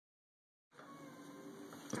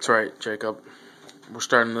That's right, Jacob. We're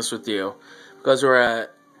starting this with you. Because we're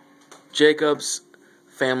at Jacob's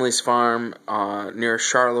family's farm near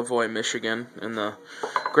Charlevoix, Michigan, in the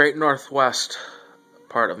great northwest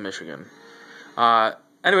part of Michigan.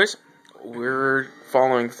 Anyways, we're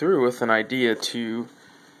following through with an idea to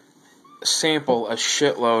sample a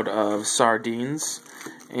shitload of sardines.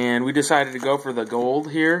 And we decided to go for the gold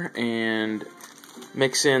here and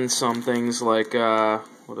mix in some things like,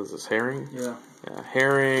 what is this, herring? Yeah,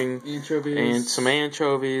 herring, anchovies, and some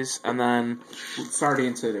anchovies, and then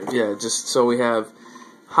sardines in it. Yeah, just so we have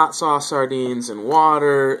hot sauce sardines and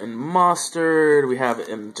water and mustard. We have it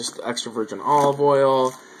in just extra virgin olive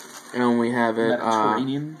oil, and we have it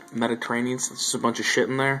Mediterranean. So there's just a bunch of shit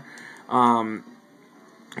in there.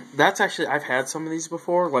 That's actually, I've had some of these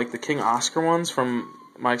before, like the King Oscar ones from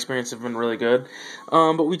my experience have been really good.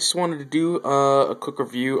 But we just wanted to do a quick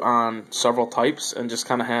review on several types and just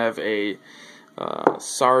kind of have a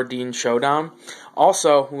sardine showdown.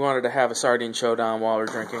 Also, we wanted to have a sardine showdown while we're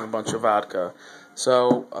drinking a bunch of vodka.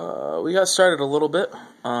 So, we got started a little bit,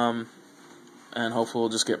 and hopefully we'll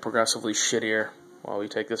just get progressively shittier while we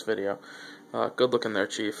take this video. Good looking there,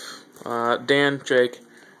 Chief. Dan, Jake,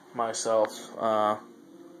 myself,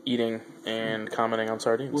 eating and commenting on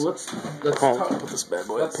sardines. Well, let's put this bad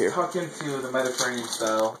boy up here. Let's tuck into the Mediterranean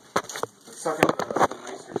style. Let's tuck into the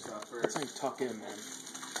nicer stuff first. That's how you tuck in, man.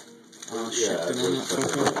 I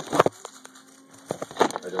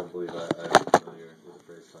don't believe I'm familiar with the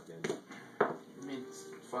phrase tuck in. I mean,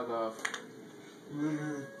 fuck off.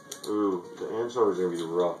 Ooh, the anchovies are going to be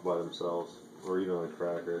rough by themselves. Or even like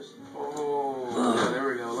crackers. Oh, yeah, there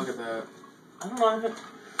we go. Look at that. I don't know,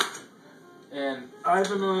 I've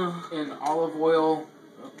been in olive oil.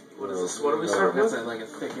 What is this? What are we starting with? That's like a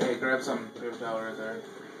thick. Hey, grab some paper towel right there.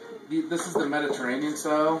 This is the Mediterranean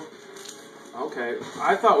style. Okay,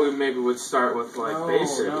 I thought we maybe would start with like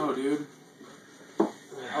basic. No, dude.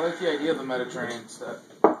 I like the idea of the Mediterranean style.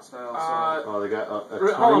 They got a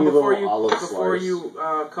hold tiny on, little olive slice. before you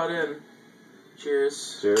cut in,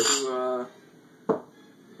 cheers. Cheers. To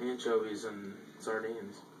anchovies and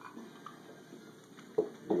sardines.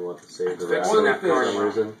 You want to save the Fix wrapper that for some fish.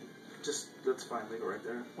 reason? Just, that's fine, leave it right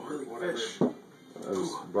there. Oily Whatever. fish. I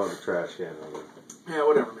just brought the trash can over. Yeah,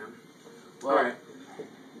 whatever, man. Well, Alright.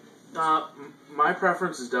 My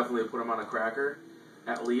preference is definitely to put them on a cracker,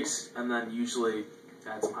 at least, and then usually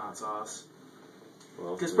add some hot sauce.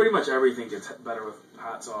 Because pretty much everything gets better with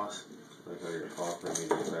hot sauce. Like how you're offering me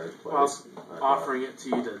the entire plate. Well, I was offering it to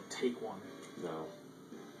you to take one. No.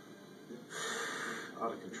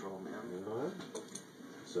 Out of control, man. Go ahead.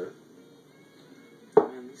 Sir.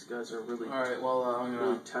 Man, these guys are really, alright, well, I'm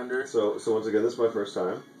really gonna... tender. So once again, this is my first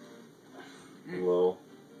time. I'm a little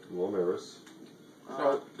nervous.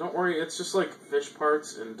 Don't worry, it's just like fish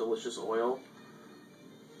parts and delicious oil.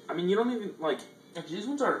 I mean, you don't even, like... These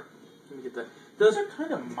ones are... Let me get that. Those are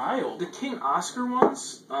kind of mild. The King Oscar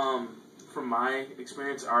ones, from my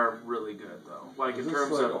experience, are really good, though. Like, in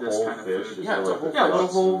terms like of this kind of fish? food. Yeah, it's a whole Yeah,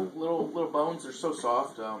 little bones. They're so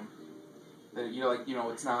soft. That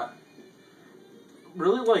it's not.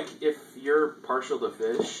 Really, like, if you're partial to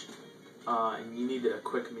fish, and you need a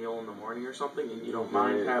quick meal in the morning or something, and you don't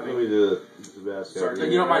mind having... Let me do the best.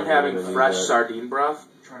 And you don't mind having fresh sardine broth.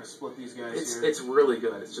 Trying to split these guys here. It's really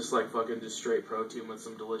good. It's just like fucking just straight protein with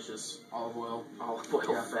some delicious olive oil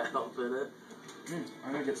fat up in it.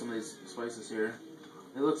 I'm gonna get some of these spices here.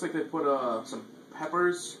 It looks like they put some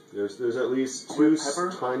peppers. There's at least two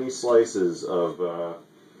tiny slices of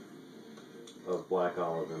black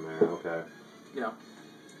olive in there. Okay. Yeah.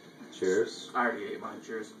 Cheers. I already ate mine.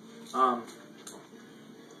 Cheers.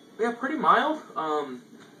 Yeah, pretty mild.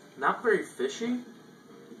 Not very fishy.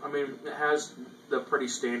 I mean, it has the pretty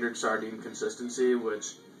standard sardine consistency,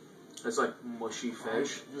 which is like mushy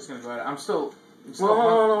fish. I'm just gonna go ahead. I'm still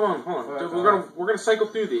Hold on. Dude, we're gonna cycle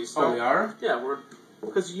through these. So, we are? Yeah,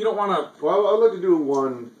 because you don't want to. Well, I would like to do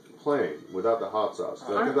one plain without the hot sauce.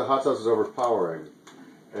 I think the hot sauce is overpowering,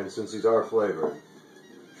 and since these are flavored,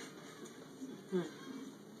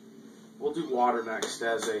 We'll do water next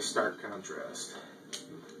as a stark contrast.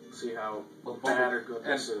 See how bad or good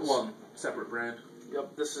this is. Well, separate brand.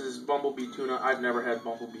 Yep, this is Bumblebee Tuna. I've never had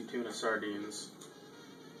Bumblebee Tuna sardines.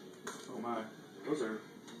 Oh my.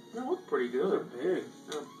 They look pretty good. Those are big.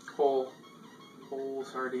 They're whole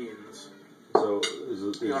sardines. so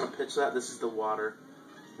You want to pitch that? This is the water.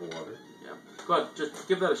 Water. Yeah. Go ahead, just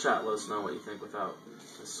give that a shot. Let us know what you think without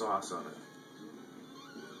the sauce on it.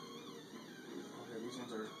 Okay, these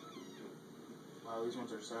ones are... Wow, these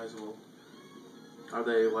ones are sizable. Are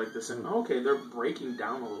they like this? Okay, they're breaking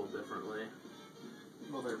down a little differently.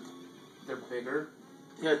 Well, they're bigger.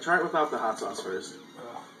 Yeah, try it without the hot sauce first.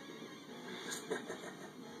 Ugh.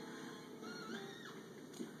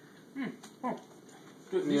 Oh.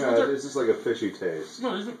 Dude, Yeah, it's just like a fishy taste.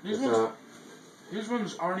 No, these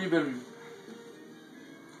ones aren't even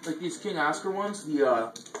like these King Oscar ones.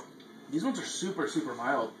 These ones are super, super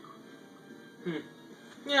mild.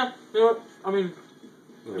 Yeah, you know what? I mean,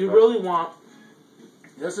 Yeah, you really want...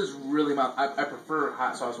 This is really mild. I prefer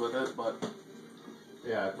hot sauce with it, but...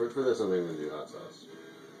 Yeah, for this I'm going to do hot sauce.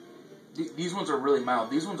 These ones are really mild.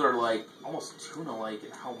 These ones are like almost tuna-like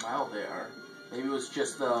in how mild they are. Maybe it was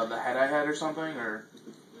just the head I had or something, or...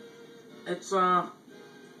 It's, I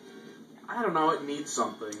don't know, it needs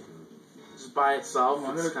something. Just by itself,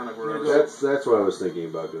 it's kind of gross. That's what I was thinking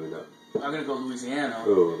about doing that. I'm gonna go Louisiana.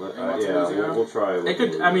 Ooh, yeah, we'll try it. It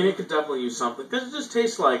could, I mean, it could definitely use something, because it just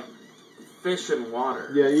tastes like fish and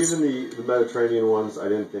water. Yeah, even the Mediterranean ones, I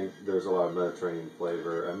didn't think there's a lot of Mediterranean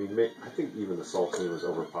flavor. I mean, I think even the saltine was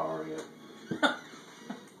overpowering it.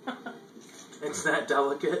 It's that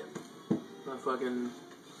delicate. The fucking...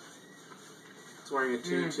 It's wearing a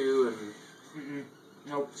tutu and...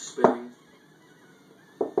 Nope. Spitting.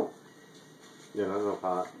 Yeah, not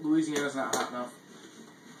hot. Louisiana's not hot enough.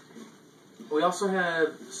 We also had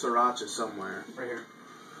sriracha somewhere. Right here.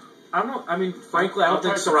 I don't know. I mean, frankly, I don't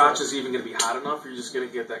think try sriracha's even going to be hot enough. You're just going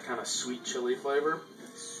to get that kind of sweet chili flavor.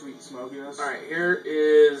 Sweet smokiness. All right, here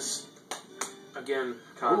is again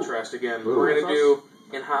contrast. Again, we're going to do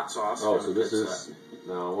in hot sauce. Oh, so this is.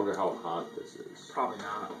 Now I wonder how hot this is. Probably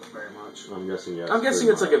not very much. I'm guessing yes. I'm guessing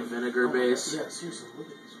it's like a vinegar base. Yeah, seriously, look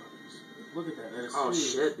at this fuckers. Look at that. That is Oh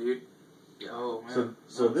sweet. shit, dude. Oh man.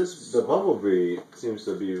 So the bumblebee seems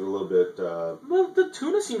to be a little bit. Well, the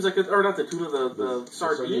tuna seems like or not the tuna, the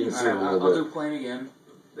sardines. seem a Alright, little I'll bit- do plain again.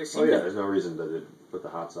 They seem Oh yeah, to, there's no reason to put the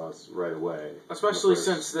hot sauce right away. especially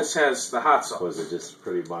since this has the hot sauce. Was it just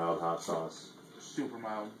pretty mild hot sauce? Super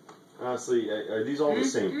mild. Honestly, are these all the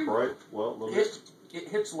same price? Well, a little bit. It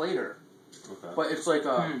hits later, Okay. but it's like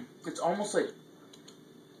it's almost like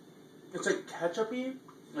it's like ketchup-y.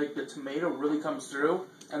 Like the tomato really comes through,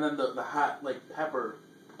 and then the hot like pepper.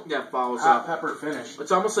 Yeah, follows Hot up. pepper finish.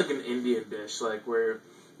 It's almost like an Indian dish, like where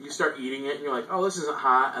you start eating it and you're like, oh, this isn't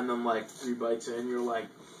hot, and then like 3 bites in, you're like,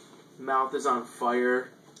 mouth is on fire.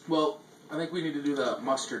 Well, I think we need to do the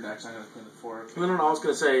mustard next. I'm gonna clean the fork. And then I was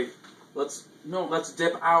gonna say, let's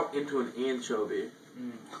dip out into an anchovy.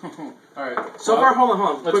 All right. So far, hold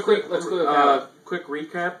on. Let's Quick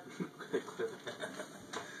recap.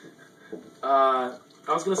 I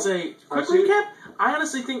was gonna say, quick recap. I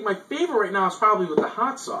honestly think my favorite right now is probably with the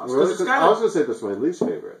hot sauce. Really? It's I was gonna say this is my least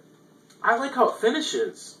favorite. I like how it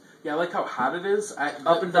finishes. Yeah, I like how hot it is.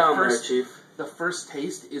 Up and down there, Chief. The first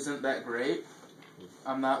taste isn't that great.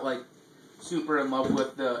 I'm not like super in love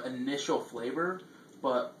with the initial flavor,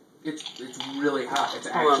 but it's really hot. It's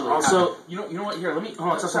Hold on, actually also- hot. You know what? Here, let me.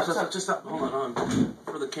 Hold on, stop. Hold on.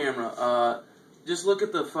 For the camera. Just look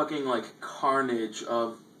at the fucking, like, carnage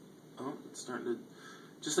of... Oh, it's starting to...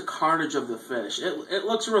 Just the carnage of the fish. It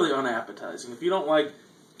looks really unappetizing. If you don't like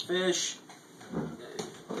fish...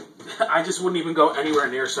 I just wouldn't even go anywhere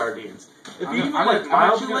near sardines. If you even like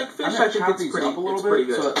mildly like fish, I think it's pretty, up a little it's bit pretty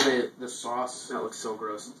good. so that the sauce. That looks so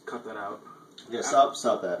gross. Cut that out. Yeah, stop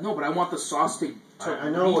that. No, but I want the sauce to. I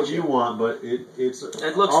know what you want, but it's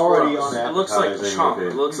It looks already gross. unappetizing. It looks like chunk.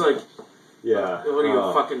 It looks like yeah. what are you,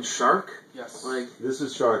 a fucking shark? Yes. Like This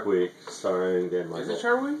is Shark Week, starring Dan Michael. Is it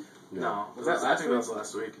Charlevoix? no. Was that I last think week? that was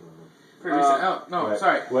last week. Pretty recent. Oh no, Wait,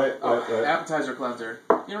 sorry. Wait. Appetizer cleanser.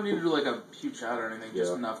 You don't need to do like a huge shot or anything.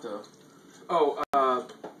 Just Yeah. enough to. Oh,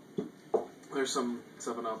 there's some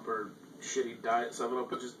 7-Up or shitty diet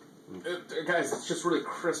 7-Up, which is Guys, it's just really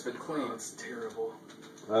crisp and clean. it's terrible.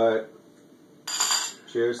 Alright.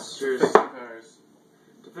 Cheers. Cheers Fixing cars.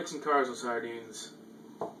 to fixing cars with sardines.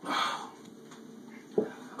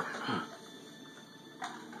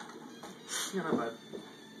 Yeah, not bad.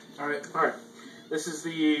 Alright. This is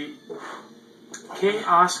the King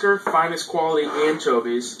Oscar finest quality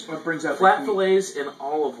anchovies. What brings out Flat the heat? fillets in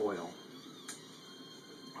olive oil.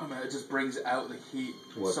 Oh man, it just brings out the heat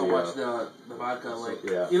What, so the, much. The vodka, like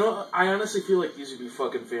Yeah. You know, I honestly feel like these would be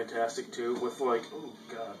fucking fantastic too. With like, oh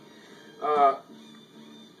god,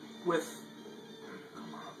 with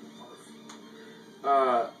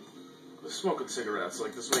smoking cigarettes.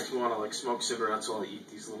 Like this makes me want to like smoke cigarettes while I eat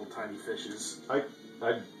these little tiny fishes. I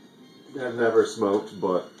have never smoked,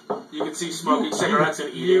 but You can see smoking cigarettes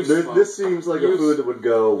and eating. this seems like a food that would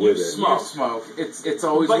go with it. Smoke. you smoke. It's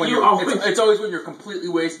always But when you you're always- it's always when you're completely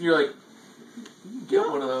wasted. And you're like, get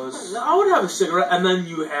one of those. I would have a cigarette, and then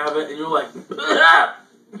you have it, and you're like,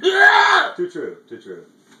 Too true.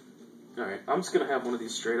 all right, I'm just gonna have one of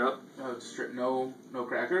these straight up. No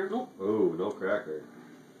cracker. Nope. Ooh, no cracker.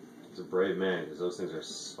 It's a brave man, because those things are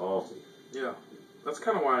salty. Yeah. That's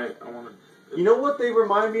kind of why I wanted... You know what they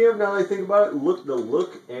remind me of now that I think about it? The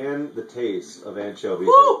look and the taste of anchovies.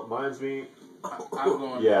 Woo! It reminds me... I'm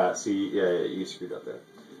going... Yeah, see, you screwed up there.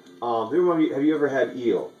 They remind me, have you ever had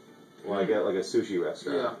eel? Like at like a sushi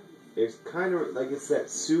restaurant? Yeah. It's kind of like it's that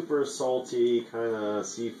super salty kind of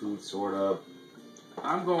seafood sort of.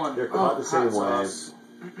 I'm going... They're caught the same way. sauce.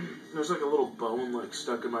 There's like a little bone like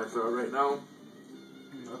stuck in my throat right now.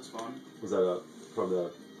 That's fun. Was that from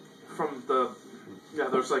the... Yeah,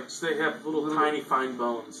 there's like, they have little tiny fine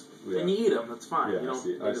bones. Yeah. And you eat them, that's fine. Yeah, You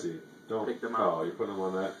don't I see. Don't pick them out. Oh, you're putting them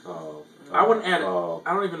on that? Oh. I wouldn't add it. Oh.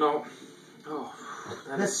 I don't even know. Oh,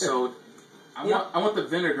 that is so... I want the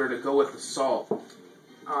vinegar to go with the salt.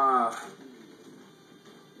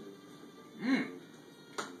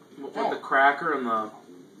 With the cracker and the...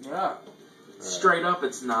 Yeah. Straight up,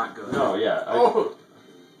 it's not good. No, yeah. Oh!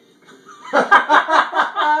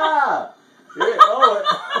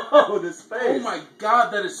 This face. Oh my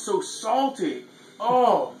god, that is so salty.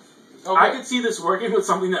 Oh. Okay. I could see this working with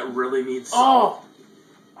something that really needs salt.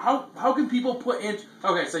 Oh. How can people put in...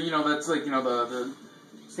 Okay, so, that's like, the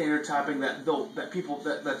standard topping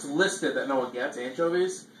that's listed that no one gets,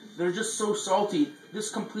 anchovies. They're just so salty. This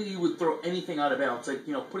completely would throw anything out of balance. Like,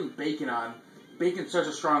 putting bacon on. Bacon's such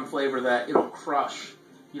a strong flavor that it'll crush,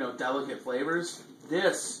 delicate flavors.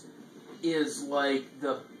 This is like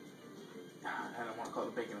the... I don't want to call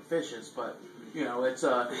it the bacon of fishes, but, it's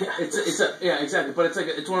yeah, exactly. But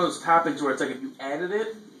it's one of those toppings where it's like if you added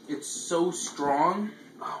it, it's so strong.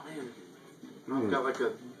 Oh, man. I've got like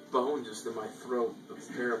a bone just in my throat. That's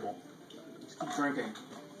terrible. Just keep drinking.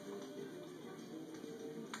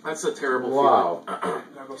 That's a terrible Wow. feeling.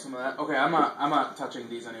 Gotta go some of that. Okay, I'm not touching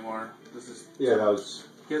these anymore. This is... Yeah, that was...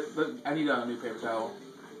 I need a new paper towel.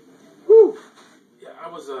 Woo! Yeah, I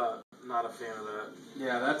was not a fan of that.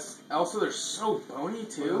 Yeah, that's... Also, they're so bony,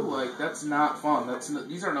 too. Like, that's not fun.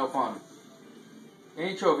 These are no fun.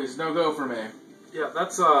 Anchovies, no go for me. Yeah,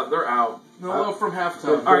 that's, they're out. No go from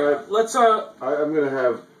halftime. Alright, let's, I'm gonna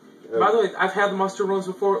have... by the way, I've had the mustard ones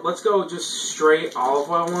before. Let's go just straight olive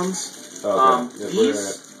oil ones. Okay.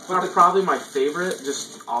 These are probably my favorite,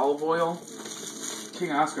 just olive oil.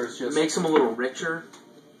 King Oscar's just... Makes them a little richer.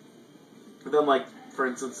 Than, like, for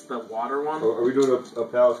instance, the water one. Are we doing a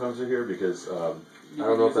palate cleanser here? Because I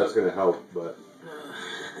don't know if that's going to help, but...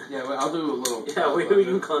 Yeah, but I'll do a little... Yeah, we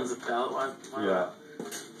can cleanse the palate. Why yeah. not?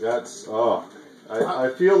 That's... Oh. I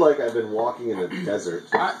feel like I've been walking in a desert.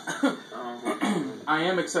 I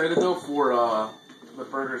am excited, though, for the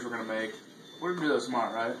burgers we're going to make. We're going to do those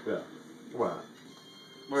tomorrow, right? Yeah. Wow.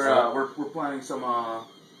 We're planning some...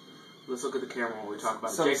 Let's look at the camera when we talk about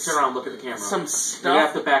it. Some Jake, turn around and look at the camera. Some You stuff...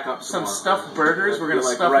 have to back up Some more. stuffed burgers. We're going to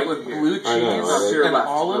Like stuff right it with here. blue cheese I know, To your and left, to your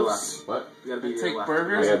olives. What? You gotta be And to your take left.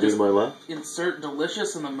 burgers I gotta and do just to my left? insert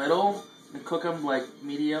delicious in the middle and cook them like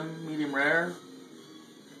medium rare.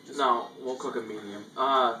 No, we'll cook a medium.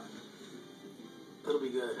 It'll be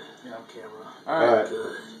good. Yeah. On camera. Alright.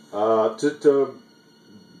 Good. To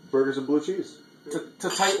burgers and blue cheese. To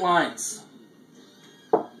tight lines.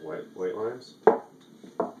 White lines?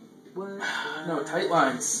 No, tight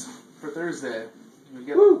lines for Thursday. We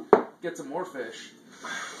get some more fish.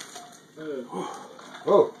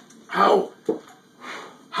 Oh. How?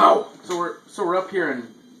 So we're up here in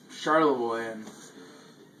Charlevoix, and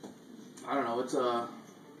I don't know. It's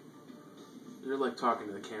You're like talking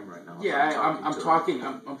to the camera right now. Yeah, I'm talking.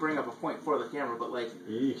 I'm bringing up a point for the camera, but like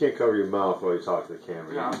You can't cover your mouth while you talk to the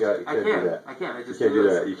camera. yeah, You can't do that. I can't. I just You can't do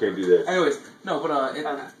this. that. You can't do this. Anyways, no, but I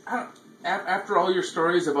don't, after all your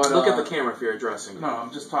stories about Look at the camera if you're addressing. No,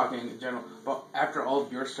 I'm just talking in general. But after all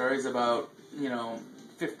of your stories about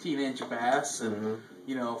 15-inch bass and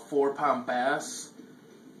 4-pound bass,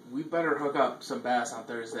 we better hook up some bass on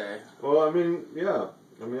Thursday. Well, I mean, yeah.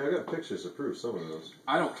 I mean, I got pictures to prove some of those.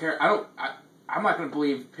 I don't care. I'm not going to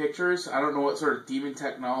believe pictures. I don't know what sort of demon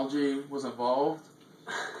technology was involved.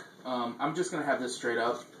 I'm just going to have this straight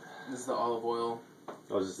up. This is the olive oil.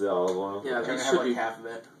 Oh, is this the olive oil? Yeah, I'm going these to have should be. half of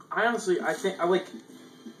it. I honestly, I've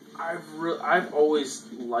always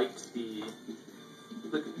liked the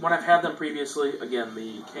when I've had them previously. Again,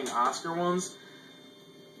 the King Oscar ones,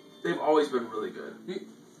 they've always been really good.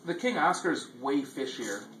 The King Oscar's way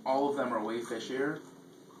fishier. All of them are way fishier.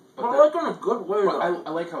 But I like them in a good way. I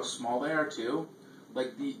like how small they are too.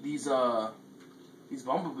 Like these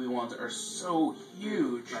bumblebee ones are so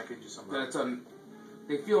huge I could do something. that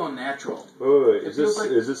they feel unnatural. Wait. It Is feels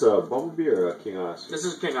this a bumblebee or a King Oscar? This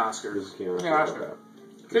is King Oscar. This is King Oscar. King Oscar. Okay.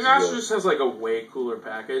 King Oscar just has like a way cooler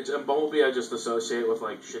package, and Bumblebee I just associate with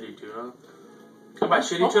like shitty tuna. And by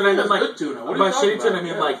shitty tuna I mean like good tuna. What are by you talking shitty tuna I about?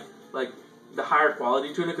 mean Yeah. like the higher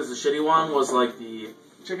quality tuna because the shitty one was like the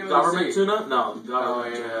Chicken government of the sea. tuna. No, the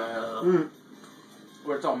government tuna.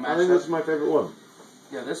 Where it's all I mashed think up. this is my favorite one.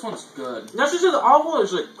 Yeah, this one's good. That's just the olive oil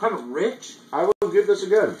is like kind of rich. I will give this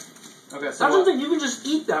again. Okay, That's so something you can just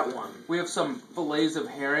eat that one. we have some fillets of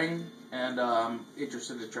herring, and I'm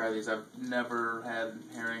interested to try these. I've never had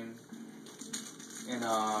herring in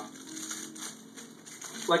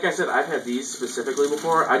Like I said, I've had these specifically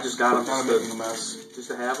before. I just got them kind of making a mess. just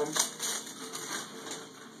to have them.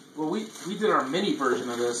 Well, we did our mini version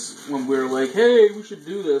of this when we were like, hey, we should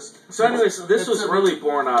do this. So anyways, this It's was a- really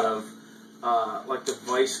born out of like the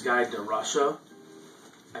Vice Guide to Russia.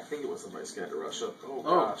 I think it was the Vice Guide to Russia. Oh Oh,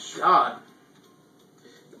 gosh. God.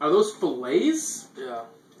 Are those fillets? Yeah.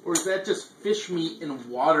 Or is that just fish meat in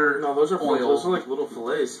water? No, those are oil. Those are like little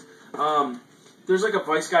fillets. There's like a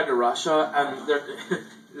Vice Guide to Russia, and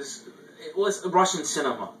it was Russian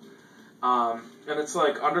cinema, and it's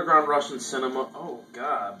like underground Russian cinema. Oh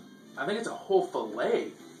God! I think it's a whole fillet.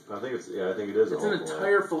 I think it's. Yeah, I think it is. It's a an whole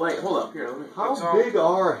entire fillet. Hold up, here. Let me. How It's all- big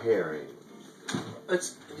are herring?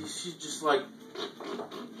 It's she's just like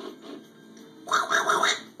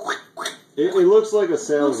It looks like a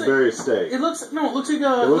Salisbury steak. It looks like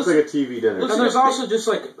a. It looks like a TV dinner. looks and set. there's also just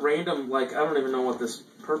like random like I don't even know what this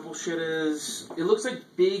purple shit is. It looks like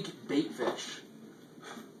big bait fish.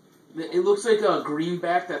 It looks like a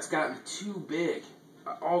greenback that's gotten too big.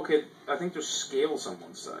 Okay, I think there's scales on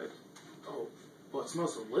one side. Oh, well, it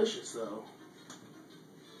smells delicious though.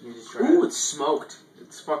 You just try Ooh, it. it's smoked.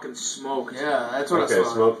 It's fucking smoked. Yeah, that's what Okay, I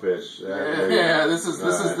saw. smoked fish. Yeah, this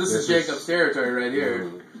is Jacob's territory right here.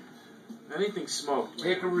 Anything smoked.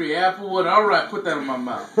 Hickory, applewood. All right, put that in my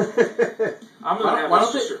mouth. I'm gonna have Why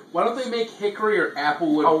this don't they make hickory or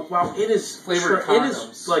applewood? Oh wow! It is Flavored It condoms.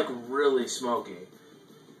 is like really smoky.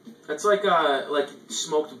 It's like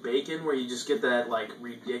smoked bacon where you just get that like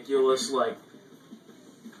ridiculous like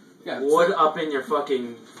yeah, wood up in your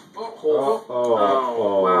fucking hole.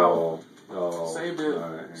 wow. Wow! Oh, Saved it. all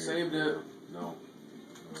right, Saved here. it. No.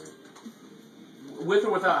 with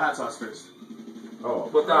or without hot sauce first. Oh,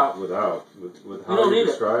 Without. With You how don't you're need it.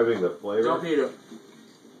 describing the flavor. Don't need it.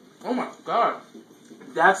 Oh my god,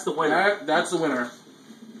 That's the winner. that's the winner.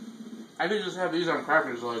 I could just have these on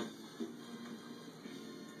crackers, like.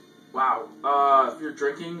 Wow. If you're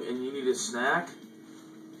drinking and you need a snack,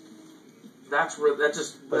 that's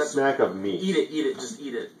A snack of meat. eat it, just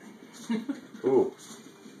eat it. Ooh.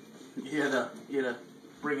 You had to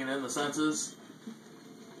bring it in the senses.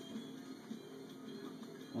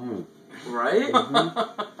 Mm. Right?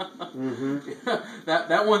 Mm-hmm.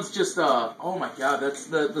 that one's just oh my god, that's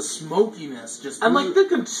the smokiness just And like the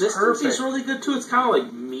consistency is Perfect. really good too. It's kind of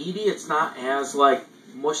like meaty. It's not as like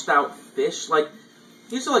mushed out fish. Like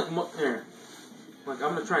these are like here. Like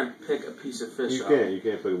I'm gonna try and pick a piece of fish You up. can't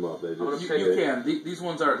pick them up. They I'm gonna just pick you can. These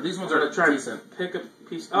ones are I'm gonna try decent. and pick a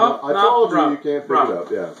piece. No, Oh, I no, told broke, you can't pick broke, it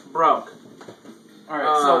up. Yeah. Broke. All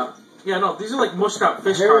right, Yeah, no, these are like mushed out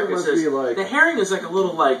fish Herring must carcasses. be like- The herring is like a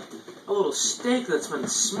little steak that's been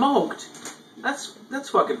smoked. That's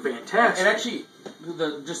fucking so fantastic. and actually,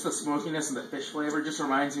 the smokiness and the fish flavor just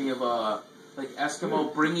reminds me of like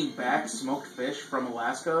Eskimo bringing back smoked fish from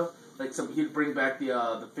Alaska. Like he'd bring back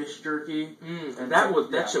the fish jerky. and yeah.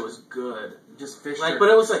 that shit was good. Just fish Like, jerky. but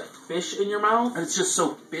it was like fish in your mouth. And it's just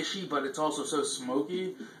so fishy, but it's also so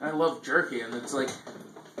smoky. And I love jerky, and it's like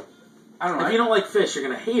I don't know. If you don't like fish, you're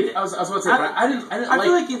gonna hate it. I was about to say, but I didn't I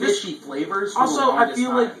feel like like this- fishy flavors. For the Also, I longest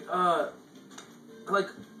feel time. like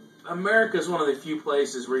America is one of the few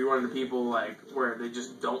places where you run into people like where they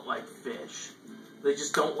just don't like fish. They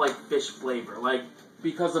just don't like fish flavor. Like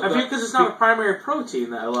because of because it's not a primary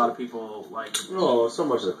protein that a lot of people like. Oh, so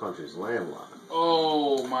much of the country's landlocked.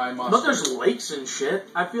 Oh my mustard. But there's lakes and shit.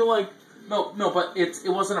 I feel like No, but it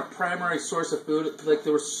wasn't a primary source of food. Like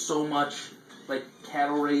there was so much like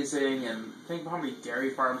cattle raising, and think about how many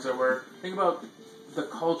dairy farms there were. Think about the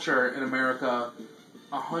culture in America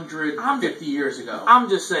 150 years ago, I'm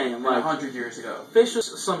just saying, and like 100 years ago. fish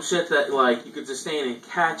was some shit that like you could sustain and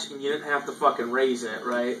catch, and you didn't have to fucking raise it,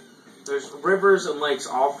 right? There's rivers and lakes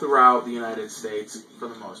all throughout the United States for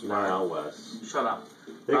the most Not part. out west. Shut up.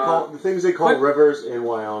 They call the things they call but- rivers in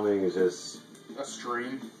Wyoming is just A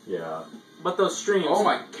stream. yeah. But those streams Oh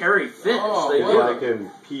my- carry fish. Oh, they wow. do. I can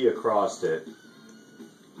pee across it.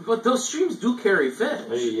 But those streams do carry fish.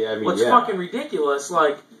 I mean, What's yeah. fucking ridiculous,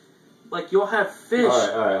 like you'll have fish.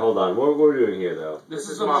 All right, hold on. What we're doing here, though? This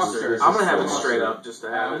is the mustard. This I'm is gonna have the it straight mustard. up just to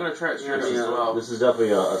Yeah, have I'm it. gonna try it straight up Yeah. as well. This is definitely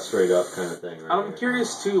a straight up kind of thing, right I'm here.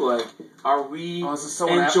 curious too. Like, are we Oh, this is so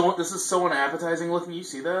enjoying? this is so unappetizing looking. You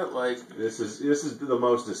see that? Like, This is the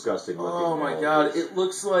most disgusting looking. oh my ball. god, it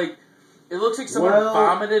looks like It looks like someone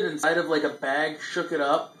vomited inside of like a bag, shook it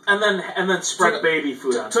up, and then spread baby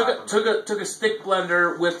food on top. Took a stick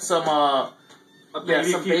blender with some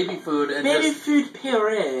baby food and baby food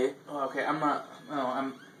puree. Oh, okay, I'm not. No,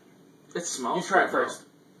 I'm. It smells. You try it first.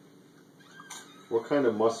 What kind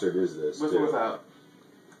of mustard is this? With or without?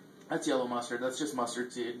 That's yellow mustard. That's just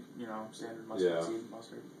mustard seed. You know, standard mustard seed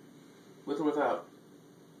mustard. With or without?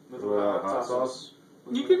 With or without hot sauce?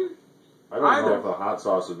 You can. I don't know if a hot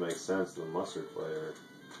sauce would make sense to the mustard flavor.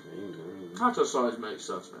 Hot sauce always makes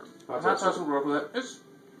sense, man. Hot sauce would work with it.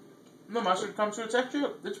 The mustard comes to its texture.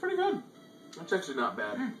 It's pretty good. It's actually not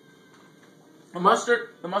bad. The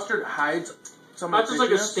mustard hides some of the fishiness. Not just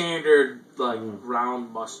like a standard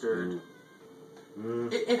round mustard.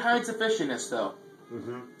 It hides the fishiness though.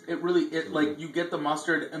 Mm-hmm. It really like you get the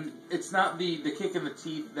mustard and it's not the kick in the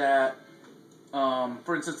teeth that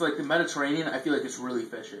for instance like the Mediterranean I feel like it's really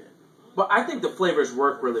fishy. But I think the flavors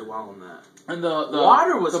work really well in that. And the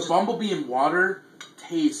water was the bumblebee and water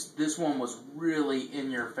taste. This one was really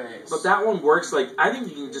in your face. But that one works like I think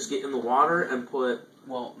you can just get in the water and put.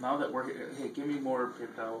 Well, now that we're here, hey, give me more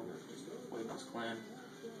paper towel. Just wipe this clean.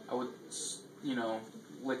 I would,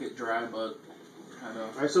 lick it dry, but kind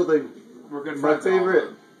of. I still think we're good. My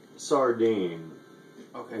favorite sardine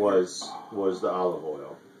was the olive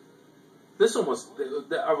oil. This one was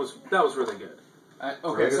that was really good. I'm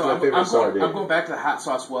going back to the hot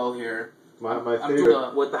sauce well here. My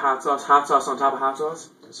favorite with the hot sauce on top of hot sauce.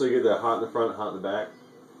 So you get the hot in the front, hot in the back,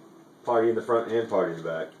 party in the front and party in the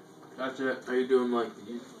back. That's it. Are you doing like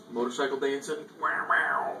motorcycle dancing?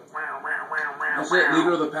 That's it.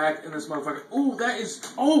 Leader of the pack in this motherfucker. Ooh, that is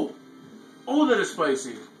that is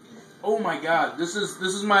spicy. Oh my god, this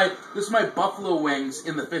is my buffalo wings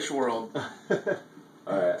in the fish world.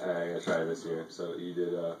 Alright, I gotta try this here. So you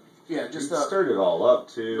did yeah, just you stirred it all up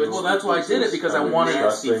too. Well, that's why I did it because I wanted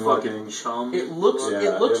to see fucking chum. It looks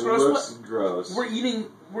gross. Looks gross. We're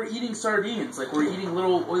eating sardines. Like we're eating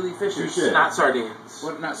little oily fishes. Not sardines.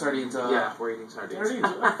 What? Not sardines. Yeah, we're eating sardines.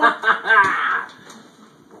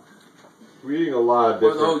 We're eating a lot of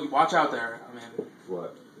different. Although, watch out there. I mean,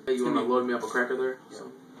 what? Hey, you want to load me up a cracker there? Yeah.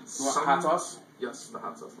 You want hot sauce? Yes, the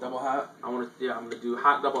hot sauce. Double hot. I'm gonna do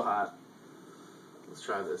hot, double hot. Let's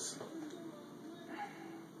try this.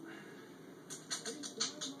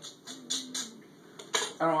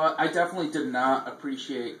 I don't know. I definitely did not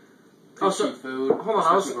appreciate food. Hold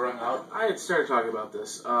on, I had started talking about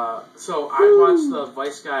this. So I watched the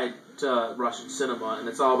Vice Guide to Russian cinema, and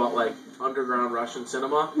it's all about like underground Russian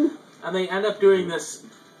cinema. And they end up doing this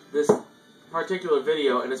particular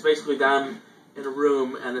video, and it's basically them in a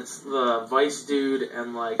room, and it's the Vice dude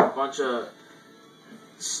and like a bunch of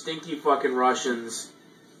stinky fucking Russians,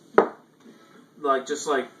 like just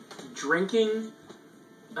like drinking,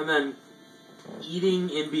 and then eating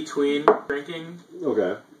in between drinking.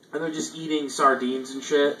 Okay. And they're just eating sardines and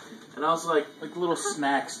shit. And I was like little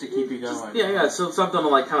snacks to keep you going. Yeah. So something to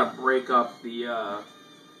like kind of break up the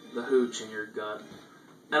hooch in your gut.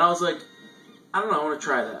 And I was like, I don't know. I want to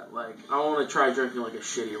try that. Like, I want to try drinking like a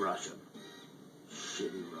shitty Russian.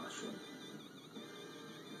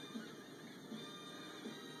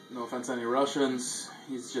 No offense to any Russians.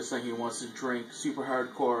 He's just saying he wants to drink super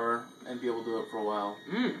hardcore and be able to do it for a while.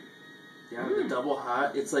 Yeah, the double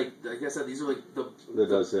hot. It's like, like I said, these are like That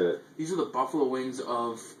does it. These are the buffalo wings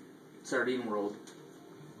of sardine world.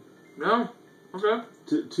 No? Okay.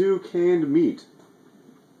 To canned meat.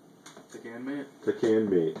 To canned meat? To canned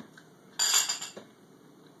meat.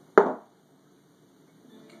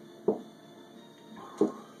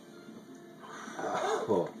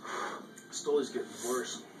 Oh. Stoli's getting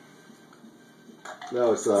worse.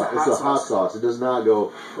 No, it's the hot sauce. It does not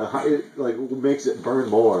go. It like makes it burn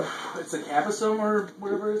more. It's like capsaicin or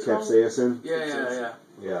whatever it's called. Capsaicin.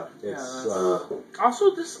 Yeah. It's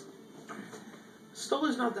also this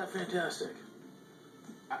Stoli's not that fantastic.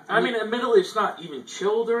 I mean, admittedly, it's not even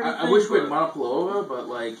chilled or anything. I wish we had Monopolova, but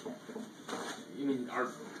like, I mean,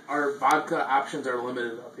 our vodka options are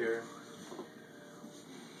limited up here.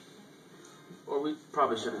 Or we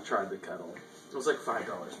probably should have tried the kettle. It was like $5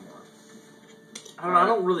 more. I don't know. I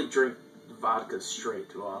don't really drink vodka straight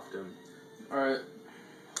too often. All right.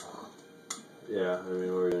 Yeah, I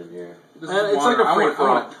mean we're in here. This is it's like a free for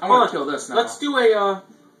all. I want to kill this now. Let's do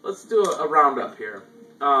a roundup here.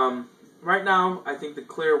 Right now, I think the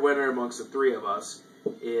clear winner amongst the three of us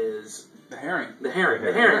is the herring. The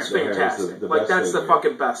hering's fantastic. The like that's the here.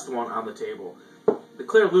 fucking best one on the table. The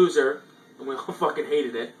clear loser, and we all fucking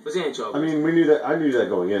hated it, was anchovies. I mean, we knew that. I knew that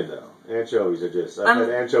going in, though. Anchovies are just. I've had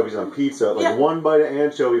anchovies on pizza. Like one bite of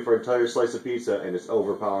anchovy for an entire slice of pizza, and it's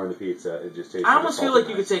overpowering the pizza. It just tastes. I almost feel like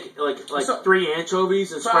you could take like 3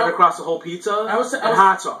 anchovies and spread it across the whole pizza and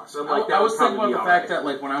hot sauce. And like I was thinking about the fact that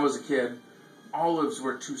like when I was a kid, olives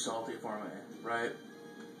were too salty for me, right?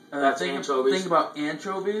 And that's anchovies. Think about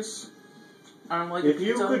anchovies. On like if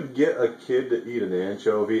you could get a kid to eat an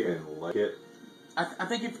anchovy and like it, I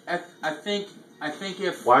think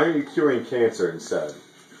if why aren't you curing cancer instead?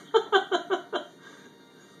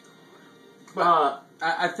 But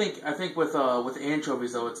I think with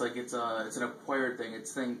anchovies though, it's like it's an acquired thing.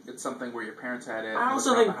 It's something where your parents had it. I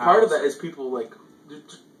also think part of that is people like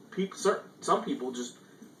some people just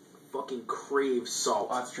fucking crave salt.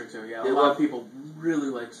 Oh, that's true too. Yeah, a lot of people really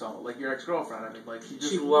like salt. Like your ex-girlfriend, I mean, like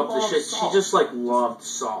she loved the shit. Salt. She just like loved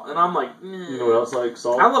salt, and I'm like, you know what else likes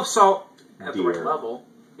salt? I love salt at the right level.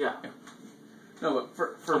 Yeah. No,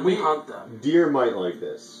 but for and me, we hunt them. Deer might like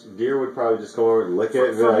this. Deer would probably just come over and lick it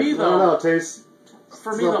and be like, me, though, no, it tastes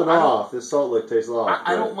for me nothing though, off. This salt lick tastes off.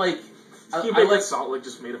 I don't like. I like salt lick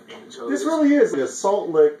just made of anchovies. This really is like a salt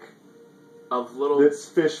lick of little. That's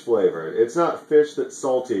fish flavored. It's not fish that's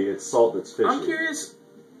salty. It's salt that's fishy. I'm curious.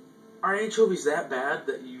 Are anchovies that bad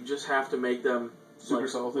that you just have to make them super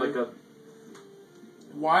salty? Like a.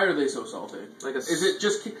 Why are they so salty? Is it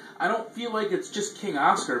just? I don't feel like it's just King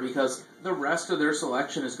Oscar because the rest of their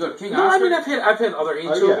selection is good. Oscar. I mean I've had other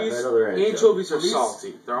anchovies. Anchovies are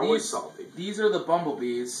salty. They're always salty. These are the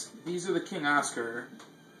bumblebees. These are the King Oscar.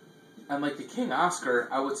 And like the King Oscar,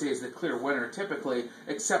 I would say is the clear winner typically,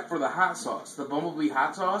 except for the hot sauce. The bumblebee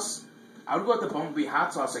hot sauce. I would go with the bumblebee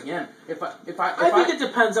hot sauce again. I think it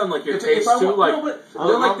depends on like your taste too. The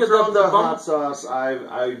hot sauce.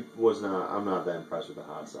 I'm not that impressed with the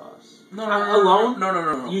hot sauce.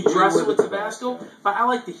 No. You dress it with Tabasco, but I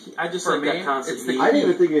like the heat. I just like that constant heat. I didn't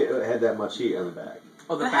even think it had that much heat on the back.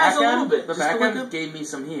 Oh, the back end. A little bit. The back end gave me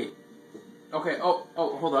some heat. Okay. Oh,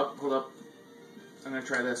 hold up. I'm gonna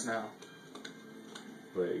try this now.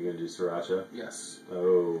 Wait, you're gonna do sriracha? Yes.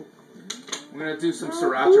 Oh. I'm gonna do some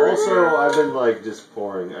sriracha. Also, I've been like just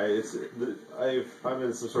pouring. I'm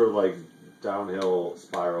in some sort of like downhill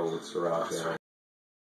spiral with sriracha.